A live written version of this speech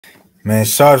Man,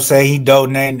 Sharp say he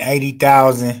donating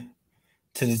 80,000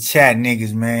 to the chat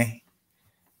niggas, man.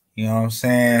 You know what I'm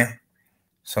saying?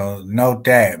 So note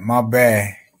that. My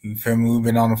bad. You feel me? We've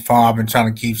been on the phone. I've been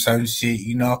trying to keep certain shit,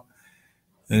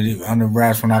 on the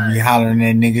raps when I be hollering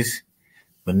at niggas.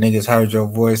 But niggas heard your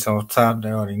voice on top.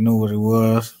 They already knew what it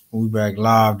was. We back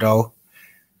live, though.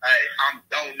 Hey, I'm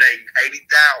donating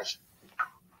 80,000.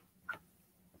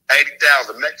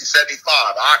 80,000, make it 75.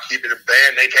 I'll keep it a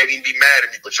band. They can't even be mad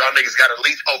at me, but y'all niggas got at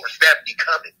least over 70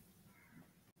 coming.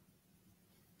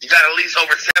 You got at least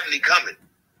over 70 coming.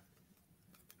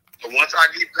 So once I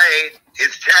get paid,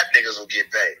 his chat niggas will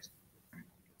get paid.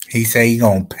 He say he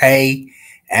gonna pay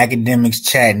Akademiks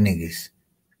chat niggas.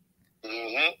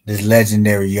 Mm-hmm. This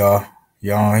legendary, y'all.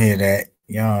 Y'all don't hear that.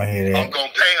 Y'all don't hear that. I'm gonna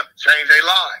pay them to change their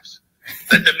lives.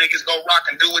 Let them niggas go rock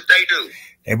and do what they do.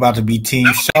 They about to be Team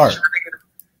Sharp.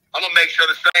 I'm gonna make sure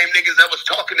the same niggas that was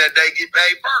talking that day get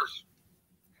paid first.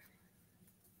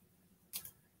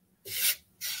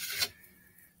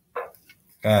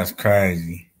 That's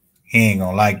crazy. He ain't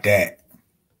gonna like that.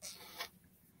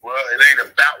 Well, it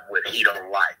ain't about what he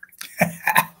don't like. He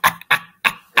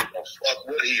gonna fuck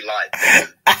what he like.